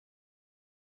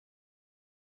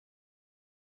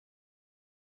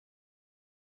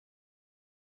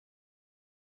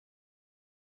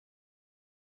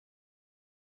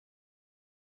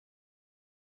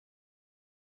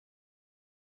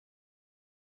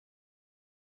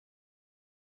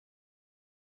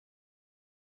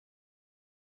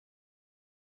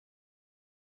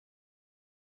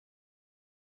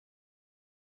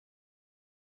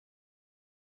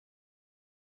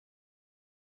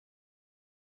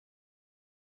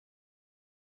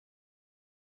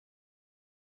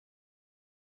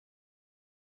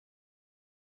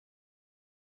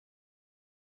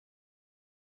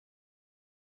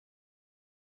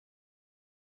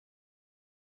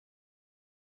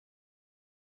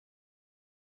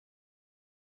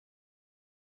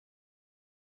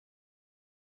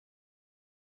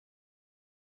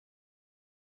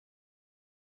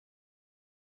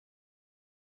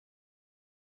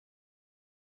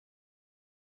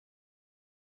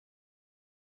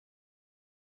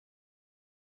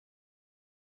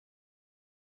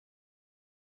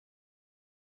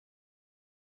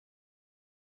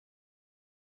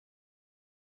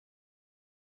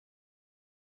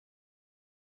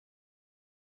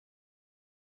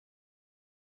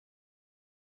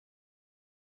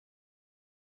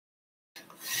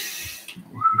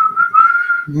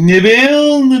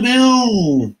Nabil,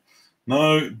 Nabil.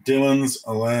 No Dylans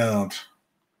allowed.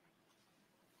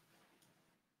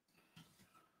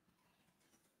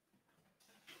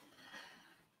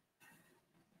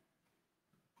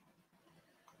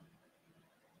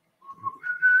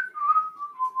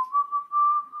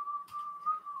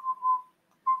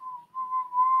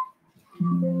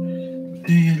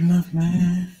 Do you love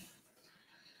me?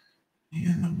 Do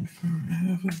you love me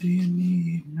forever? Do you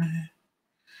need me?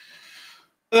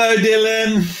 Hello,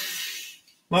 Dylan.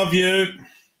 Love you.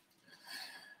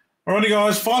 Alrighty,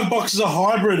 guys. 5 boxes of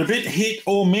hybrid. A bit hit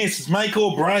or miss. It's make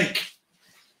or break.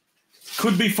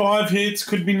 Could be 5 hits.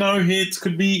 Could be no hits.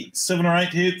 Could be 7 or 8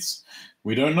 hits.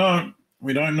 We don't know.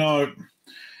 We don't know.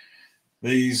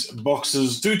 These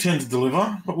boxes do tend to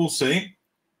deliver, but we'll see.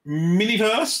 Mini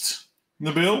first.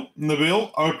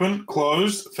 Nabil, open,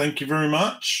 closed. Thank you very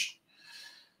much.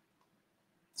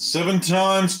 7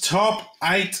 times. Top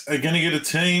 8 are going to get a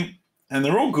team, and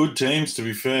they're all good teams, to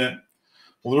be fair.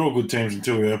 Well, they're all good teams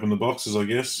until we open the boxes, I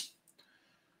guess.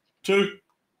 2,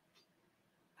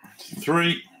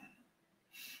 3,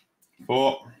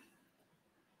 4,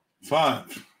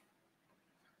 5,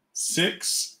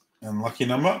 6, and lucky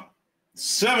number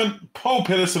 7. Paul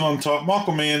Pedersen on top.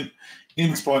 Michael Mann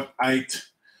in spot 8.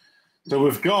 So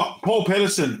we've got Paul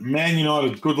Pedersen, Man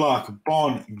United, good luck.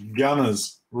 Bond,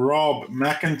 Gunners, Rob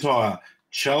McIntyre,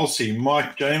 Chelsea,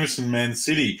 Mike Jameson, Man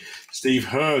City, Steve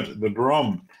Hurd, the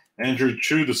Brom, Andrew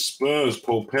Chu, the Spurs,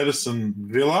 Paul Pedersen,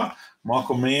 Villa,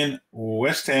 Michael Mann,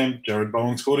 West Ham, Jared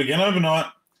Bowen scored again overnight.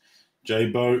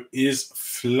 J-Bo is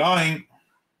flying.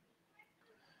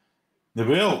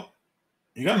 Nabil,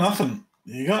 you got nothing.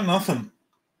 You got nothing.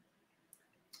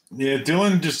 Yeah,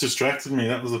 Dylan just distracted me.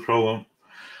 That was the problem.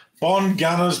 Bond,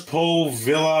 Gunners, Paul,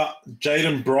 Villa,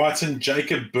 Jaden Brighton,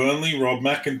 Jacob Burnley, Rob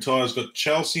McIntyre's got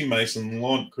Chelsea, Mason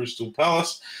Lawn, Crystal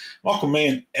Palace. Michael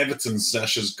Mann, Everton,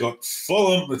 Sasha's got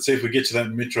Fulham. Let's see if we get to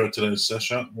that Metro today,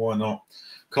 Sasha. Why not?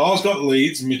 Kyle's got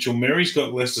Leeds. Mitchell Mary's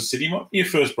got Leicester City. Might be your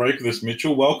first break with us,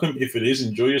 Mitchell. Welcome. If it is,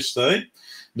 enjoy your stay.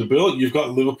 Nabil, you've got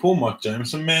Liverpool, Mike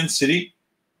Jameson, Man City,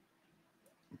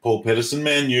 Paul Pedersen,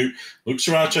 Man U. Luke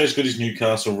Sriracha's got his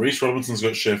Newcastle. Reece Robinson's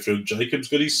got Sheffield. Jacob's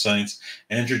got his Saints.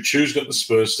 Andrew Chu's got the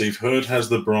Spurs. Steve Hurd has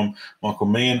the Brom. Michael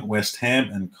Mann, West Ham.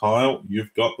 And Kyle,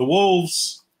 you've got the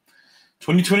Wolves.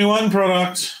 2021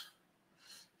 product.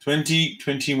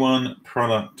 2021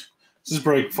 product. This is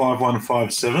break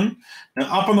 5157.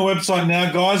 Now, up on the website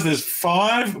now, guys, there's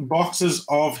 5 boxes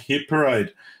of Hit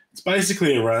Parade. It's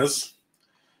basically a Raz.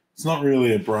 It's not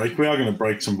really a break. We are going to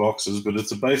break some boxes, but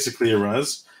it's basically a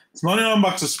Raz. It's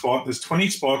 $99 a spot. There's 20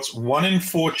 spots, 1 in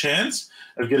 4 chance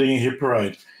of getting a Hit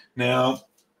Parade. Now,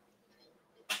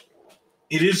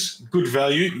 it is good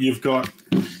value. You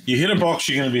hit a box,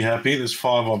 you're going to be happy. There's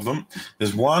 5 of them.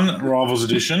 There's 1 Rivals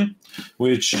Edition,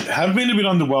 which have been a bit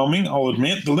underwhelming, I'll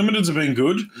admit. The Limiteds have been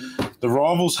good. The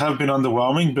Rivals have been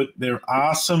underwhelming, but there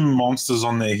are some monsters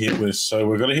on their hit list. So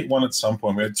we've got to hit one at some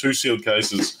point. We had 2 sealed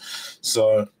cases.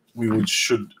 So we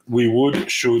should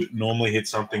normally hit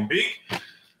something big.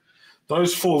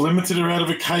 Those 4 limited are out of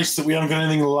a case that we haven't got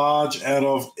anything large out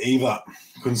of either.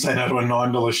 Couldn't say no to a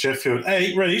 $9 Sheffield.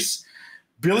 Hey, Reese,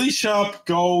 Billy Sharp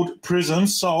Gold Prizm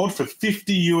sold for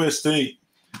 $50 USD.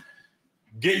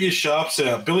 Get your sharps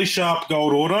out. Billy Sharp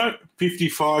Gold Auto, $55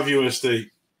 USD.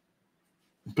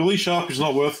 Billy Sharp is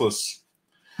not worthless.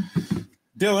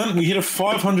 Dylan, we hit a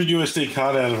 500 USD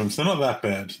card out of him, so they're not that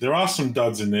bad. There are some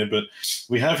duds in there, but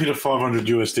we have hit a 500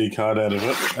 USD card out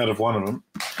of one of them.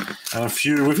 And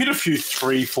we've hit a few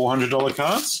 $300, $400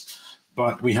 cards,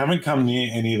 but we haven't come near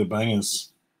any of the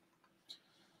bangers.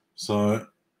 So,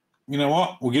 you know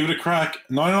what? We'll give it a crack.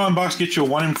 $99 gets you a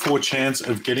 1 in 4 chance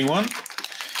of getting one.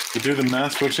 If you do the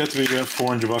math, works out to be about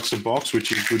 $400 a box,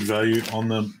 which is good value on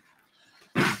them.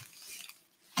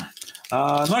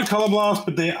 No color blast,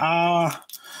 but there are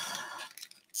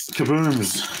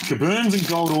kabooms and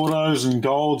gold autos and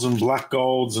golds and black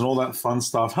golds and all that fun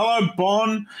stuff. Hello,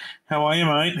 Bon. How are you,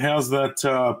 mate? How's that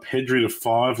Pedri to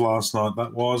 5 last night?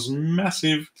 That was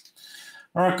massive.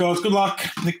 All right, guys, good luck.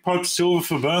 Nick Pope, silver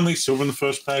for Burnley. Silver in the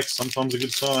first pack. Sometimes a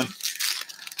good sign.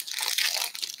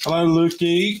 Hello,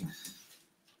 Lukey.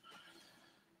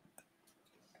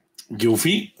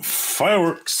 Gilfy.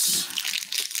 Fireworks.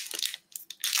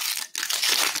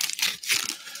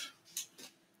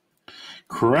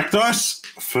 Cracked ice.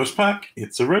 First pack.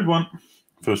 It's a red one.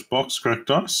 First box,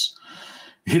 cracked ice.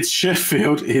 It's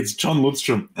Sheffield. It's John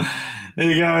Ludstrom.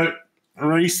 There you go.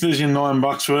 Reese, there's your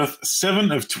 $9 worth.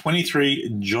 7 of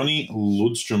 23, Johnny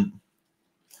Ludstrom.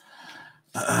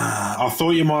 I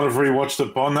thought you might have rewatched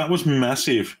it, Bon. That was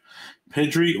massive.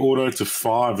 Pedri auto to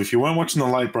 5. If you weren't watching the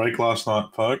late break last night,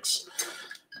 folks,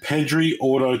 Pedri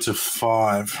auto to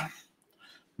 5.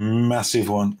 Massive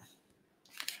one.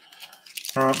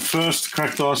 All right, first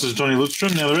cracked dice is Johnny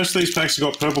Lundstrom. Now, the rest of these packs have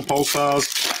got purple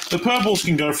pulsars. The purples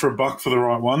can go for $1 for the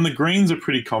right one. The greens are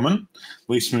pretty common,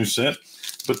 least move set.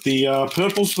 But the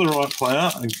purples for the right player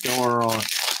go all right.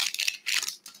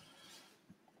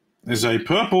 There's a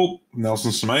purple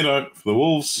Nelson Semedo for the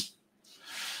Wolves.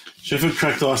 Sheffield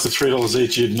cracked dice to $3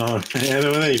 each. You'd know. Yeah,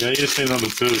 there you go. You just need number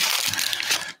 2.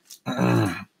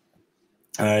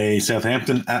 A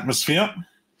Southampton atmosphere.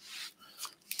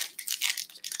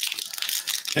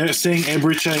 Seeing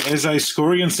Ebriche Eze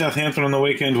score against Southampton on the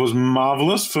weekend was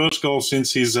marvellous. First goal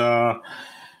since his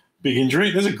big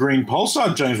injury. There's a green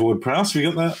pulsar, James Ward-Prowse. Have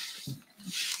you got that,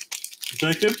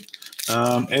 Jacob?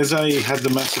 Eze had the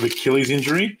massive Achilles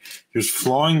injury. He was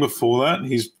flying before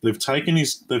that. They've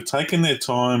taken their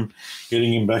time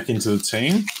getting him back into the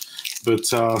team, but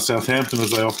Southampton,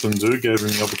 as they often do, gave him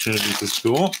the opportunity to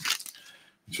score,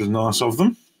 which was nice of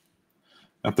them.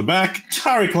 At the back,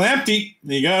 Tariq Lamptey.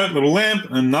 There you go, little lamp.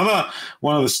 Another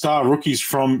one of the star rookies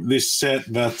from this set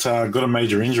that got a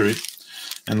major injury.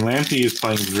 And Lamptey is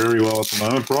playing very well at the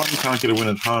moment. Brighton can't get a win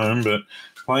at home, but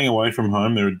playing away from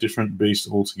home, they're a different beast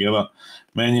altogether.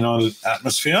 Man United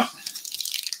atmosphere.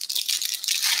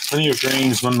 Plenty of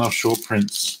greens, not enough short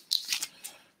prints.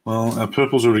 Well, our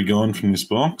purple's already gone from this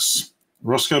box.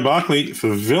 Roscoe Barkley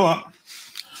for Villa.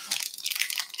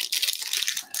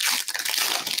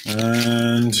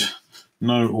 And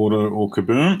no auto or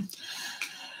kaboom.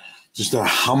 Just a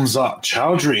Hamza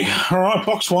Chowdhury. All right,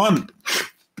 box 1.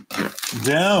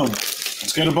 Down.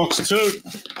 Let's go to box 2.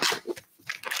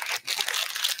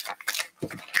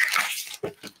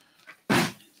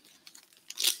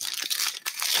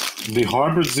 The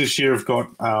hybrids this year have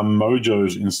got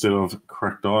mojos instead of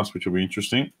cracked ice, which will be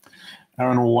interesting.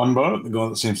 Aaron Wunbo, the guy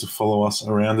that seems to follow us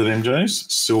around at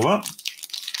MJ's, silver.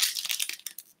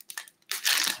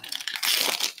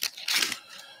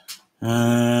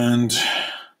 And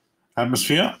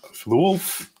atmosphere for the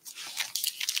Wolf.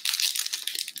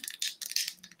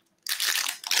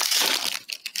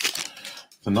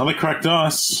 Another cracked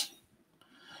ice.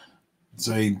 It's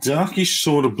a darkish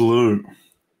sort of blue.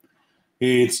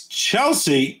 It's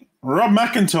Chelsea, Rob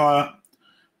McIntyre.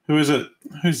 Who is it?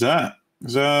 Who's that?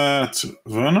 Is that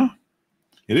Werner?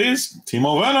 It is.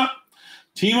 Timo Werner.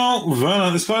 Timo Werner.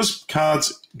 This guy's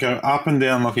cards go up and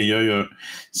down like a yo-yo.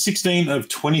 16 of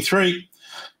 23.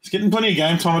 He's getting plenty of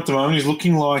game time at the moment. He's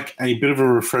looking like a bit of a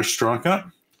refreshed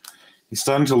striker. He's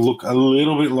starting to look a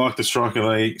little bit like the striker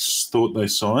they thought they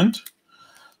signed.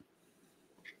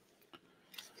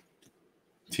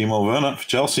 Timo Werner for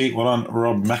Chelsea. Well done,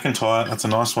 Rob McIntyre. That's a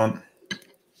nice one.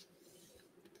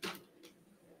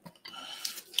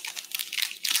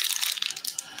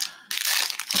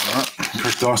 All right,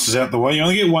 correct dice is out the way. You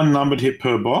only get one numbered hit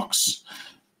per box,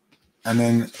 and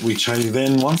then we chase.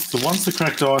 Then once the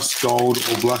cracked dice gold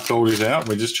or black gold is out,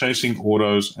 we're just chasing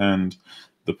autos and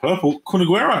the purple. Kun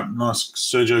Aguero, nice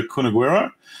Sergio Kun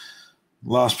Aguero.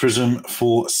 Last Prizm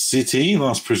for City.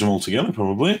 Last Prizm altogether,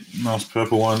 probably. Nice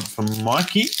purple one from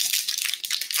Mikey.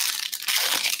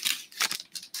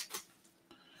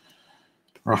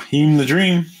 Raheem the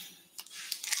Dream.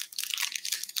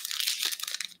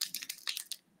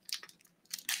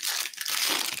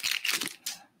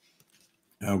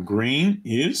 Our green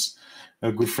is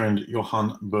our good friend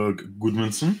Johan Berg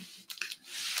Gudmundsson.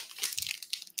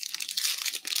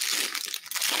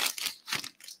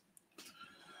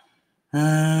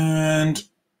 And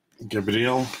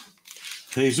Gabriel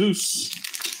Jesus.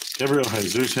 Gabriel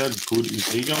Jesus, how good is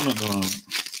he going at the moment?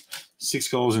 6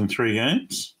 goals in 3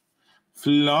 games.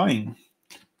 Flying.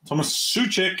 Thomas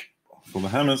Souček for the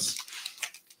Hammers.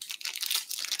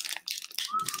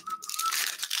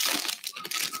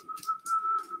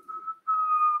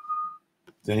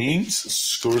 Danny Ings,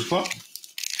 Scorers Club.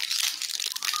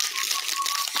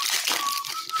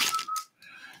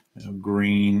 Our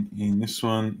green in this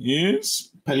one is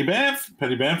Paddy Bamf.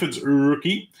 Paddy Bamford's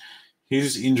rookie.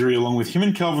 His injury, along with him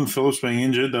and Calvin Phillips being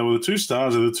injured, they were the 2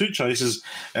 stars of the 2 chasers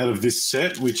out of this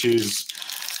set, which is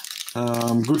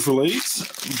good for Leeds.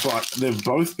 But they've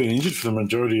both been injured for the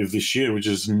majority of this year, which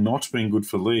has not been good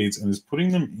for Leeds and is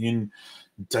putting them in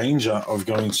danger of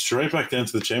going straight back down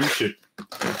to the championship.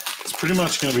 It's pretty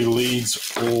much going to be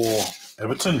Leeds or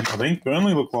Everton, I think.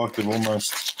 Burnley look like they've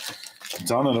almost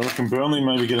done it. I reckon Burnley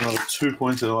maybe get another 2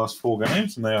 points in the last 4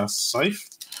 games and they are safe.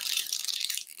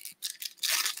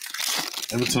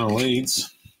 Everton and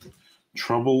Leeds.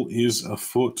 Trouble is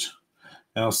afoot.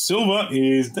 Our silver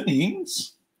is Danny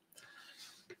Ings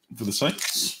for the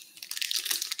Saints.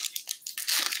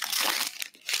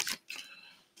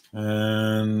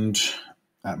 And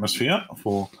Atmosphere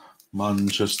for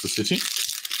Manchester City.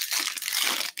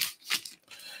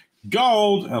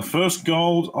 Gold, our first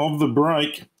gold of the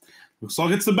break. Looks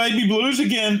like it's the baby blues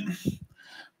again.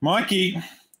 Mikey,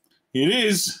 it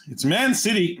is. It's Man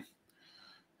City.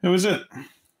 Who is it?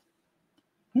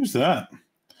 Who's that?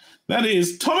 That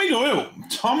is Tommy Doyle.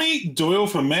 Tommy Doyle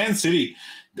for Man City.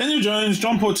 Daniel Jones,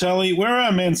 John Portelli. Where are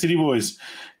our Man City boys?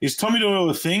 Is Tommy Doyle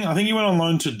a thing? I think he went on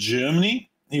loan to Germany.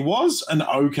 He was an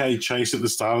okay chase at the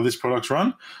start of this product's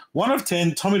run. 1 of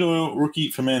 10, Tommy Doyle, rookie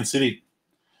for Man City.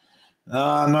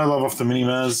 No love off the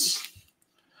mini-Maz.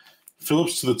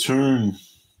 Phillips to the Toon.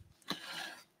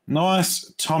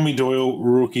 Nice Tommy Doyle,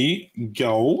 rookie,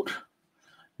 gold.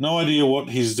 No idea what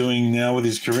he's doing now with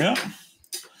his career.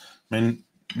 I mean,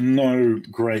 no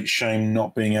great shame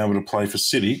not being able to play for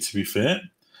City, to be fair.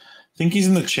 I think he's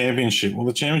in the Championship. Well,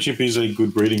 the Championship is a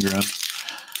good breeding ground.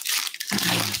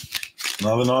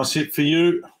 Another nice hit for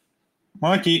you,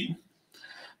 Mikey.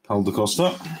 Hold the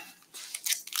Costa.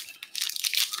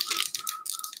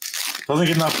 Doesn't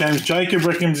get enough games. Jacob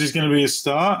reckons he's going to be a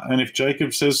star, and if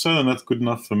Jacob says so, then that's good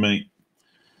enough for me.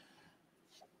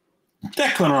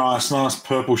 Declan Rice, nice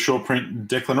purple short print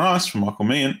Declan Rice from Michael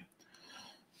Meehan.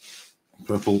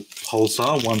 Purple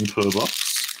Pulsar, 1 per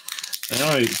box.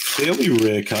 Now a fairly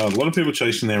rare card. A lot of people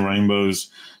chasing their rainbows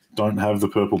don't have the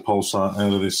purple Pulsar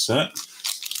out of this set.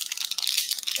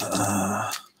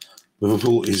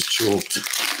 Liverpool is chalked.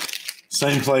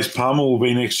 Same place Palmer will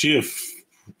be next year,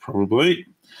 probably.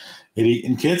 Eddie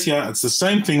Nketiah, it's the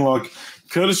same thing like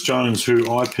Curtis Jones, who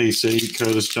IPC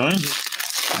Curtis Jones.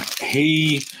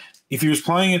 If he was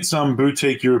playing at some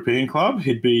boutique European club,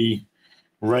 he'd be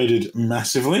rated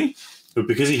massively. But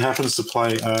because he happens to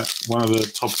play at one of the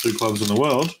top 2 clubs in the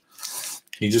world,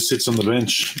 he just sits on the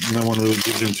bench. No one really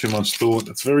gives him too much thought.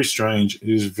 It's very strange. It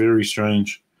is very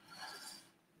strange.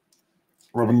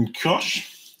 Robin Koch.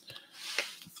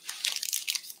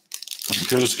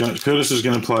 Curtis is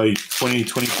going to play 20,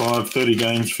 25, 30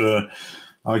 games for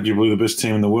arguably the best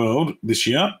team in the world this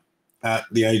year at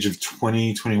the age of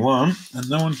 20, 21, and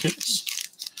no one cares.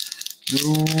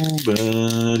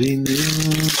 Nobody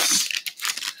knows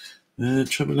the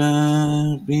trouble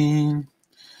I've been.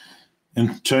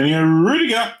 Antonio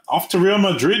Rudiger off to Real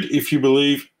Madrid, if you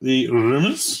believe the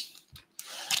rumours.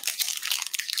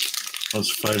 That's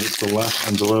favourites for Lap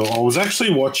and Doyle. I was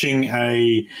actually watching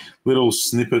a little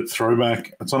snippet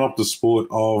throwback. It's on Optus Sport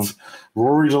of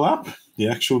Rory Delap, the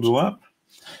actual Delap.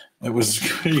 It was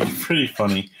pretty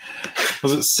funny.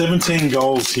 Was it 17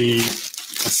 goals he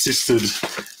assisted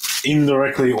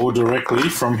indirectly or directly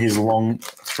from his long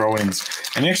throw-ins?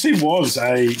 And he actually was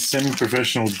a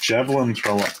semi-professional javelin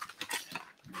thrower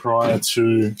prior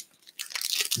to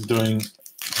doing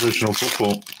professional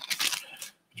football,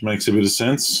 which makes a bit of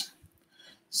sense.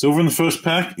 Silver in the first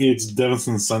pack, it's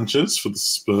Davinson Sanchez for the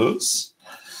Spurs.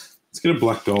 Let's get a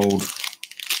black gold.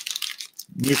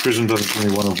 New Prizm doesn't give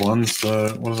me 1 of 1,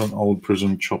 so what does an old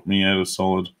Prizm chop me out of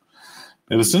solid?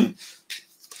 Edison.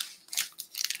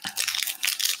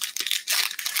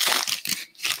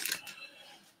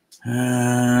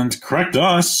 And cracked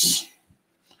ice.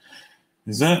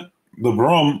 Is that the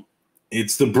Brom?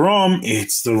 It's the Brom.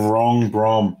 It's the wrong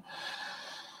Brom.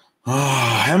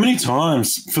 How many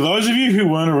times? For those of you who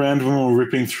weren't around when we were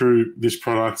ripping through this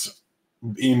product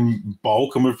in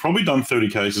bulk, and we've probably done 30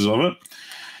 cases of it,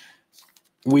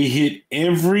 we hit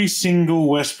every single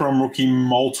West Brom rookie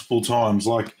multiple times.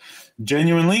 Like,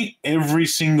 genuinely, every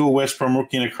single West Brom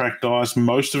rookie in a cracked dice,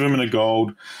 most of them in a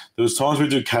gold. There was times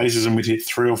we'd do cases and we'd hit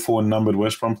 3 or 4 numbered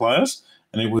West Brom players,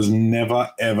 and it was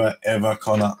never, ever, ever,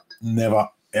 Connor. Never,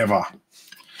 ever.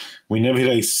 We never hit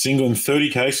a single, in 30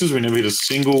 cases, we never hit a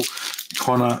single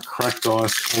Connor cracked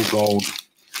dice or gold.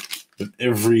 But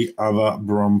every other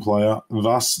Brom player,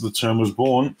 thus the term was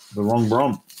born, the wrong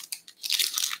Brom.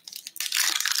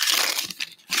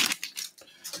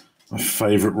 My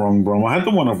favourite wrong Brom. I had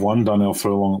the 1 of 1 Darnell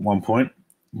Furlong at one point.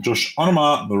 Josh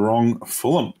Onomar, the wrong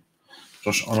Fulham.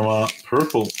 Josh Onomar,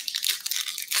 purple.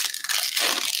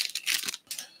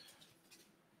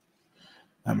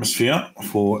 Atmosphere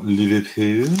for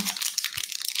Liverpool.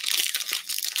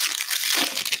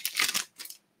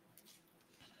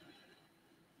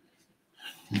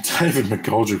 David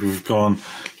McGoldrick, we've gone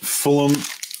Fulham,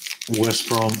 West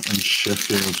Brom, and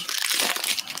Sheffield.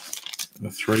 The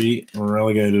 3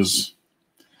 relegators.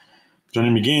 Johnny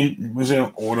McGinn, where's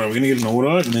our auto? We're going to get an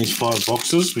auto in these 5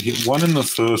 boxes. We hit 1 in the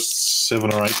first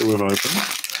 7 or 8 that we've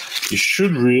opened. You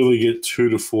should really get 2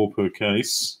 to 4 per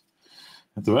case.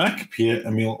 At the back,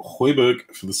 Pierre-Emile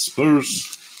Højbjerg for the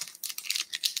Spurs.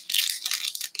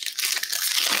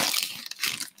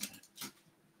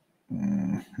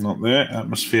 Not there.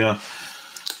 Atmosphere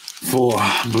for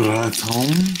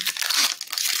Brighton.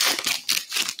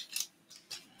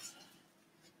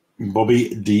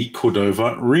 Bobby D.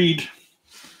 Cordova Reed.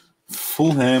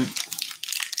 Fulham.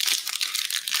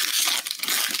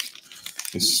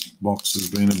 This box has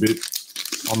been a bit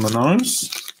on the nose.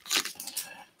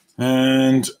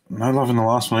 And no love in the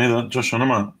last one either. Josh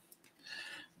Onuma.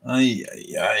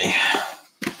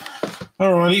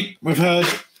 Alrighty, we've had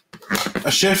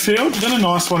a Sheffield, then a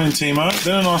nice one in Timo,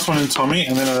 then a nice one in Tommy,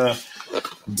 and then a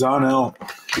Darnell.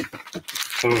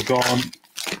 So we've gone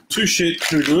too shit,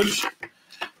 too good.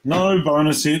 No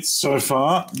bonus hits so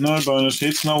far. No bonus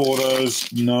hits, no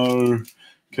autos, no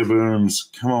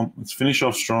kabooms. Come on, let's finish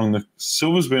off strong. The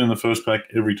silver's been in the first pack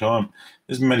every time.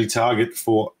 There's Matty Target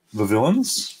for the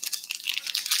Villains.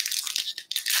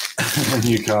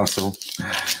 Newcastle.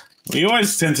 We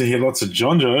always tend to hit lots of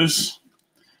John Joes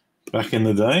back in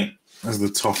the day as the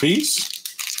Toffees.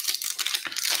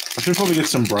 I should probably get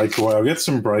some breakaway. I'll get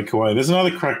some breakaway. There's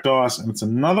another cracked dice, and it's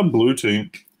another blue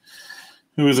team.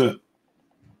 Who is it?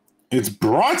 It's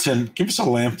Brighton. Give us a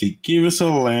Lamptey. Give us a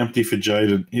Lamptey for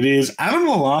Jaden. It is Adam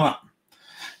Lallana.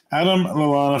 Adam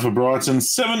Lallana for Brighton.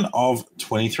 7 of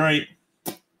 23.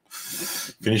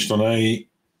 Finished on a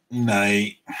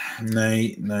nay.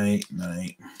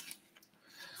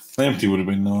 Lamptey would have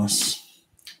been nice.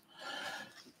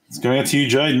 It's going out to you,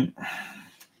 Jaden.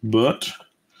 But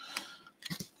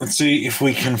let's see if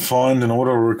we can find an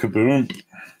auto or a kaboom.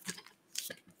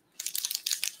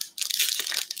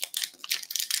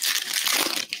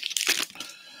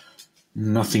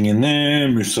 Nothing in there.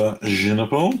 Musa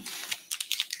Ginapol.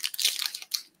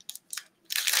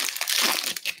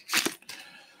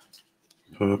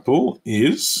 Purple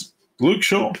is Luke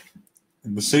Shaw.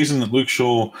 The season that Luke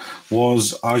Shaw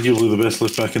was arguably the best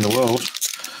left back in the world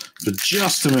for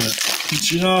just a minute.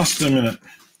 Just a minute.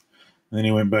 Then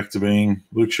he went back to being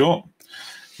Luke Shaw.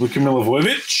 Luka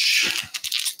Milivojevic.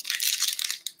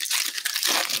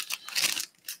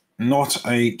 Not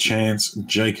a chance,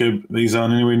 Jacob. These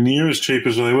aren't anywhere near as cheap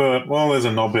as they were. Well, there's a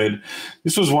knobhead.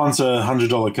 This was once a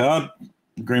 $100 card.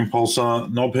 Green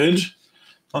Pulsar knobhead.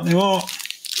 Not anymore.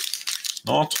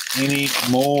 Not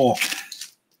anymore.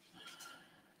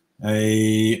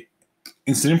 A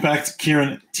Instant Impact,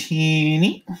 Kieran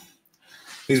Tierney.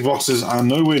 These boxes are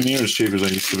nowhere near as cheap as they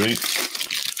used to be.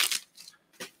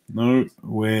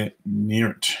 Nowhere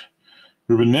near it.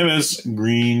 Ruben Neves,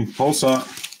 Green Pulsar.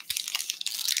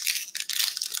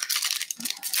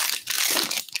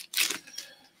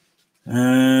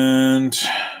 And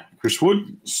Chris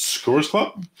Wood, Scorers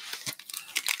Club.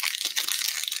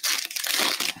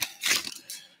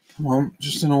 Come on,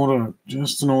 just an order.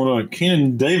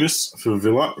 Keenan Davis for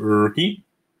Villa, rookie.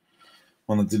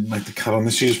 One that didn't make the cut on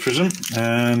this year's Prizm.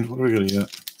 And what do we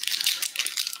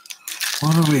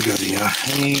got here?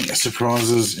 Any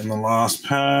surprises in the last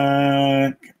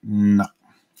pack? No.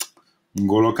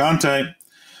 N'Golo Kante.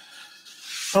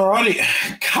 Alrighty,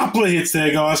 couple of hits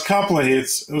there, guys. Couple of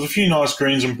hits. There was a few nice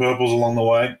greens and purples along the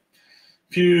way.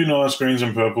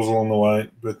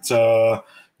 But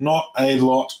not a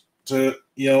lot to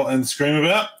yell and scream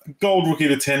about. Gold rookie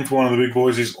to 10 for one of the big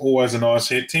boys is always a nice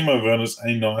hit. Timo Werner's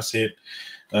a nice hit.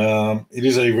 It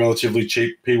is a relatively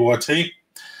cheap PYT.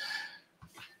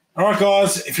 All right,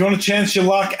 guys, if you want to chance your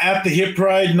luck at the hit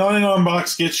parade,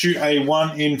 $99 gets you a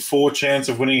 1 in 4 chance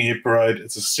of winning a hit parade.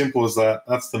 It's as simple as that.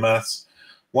 That's the maths.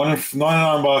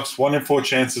 $99, 1 in 4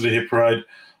 chances at a hit parade.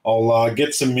 I'll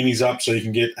get some minis up so you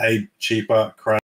can get a cheaper crate.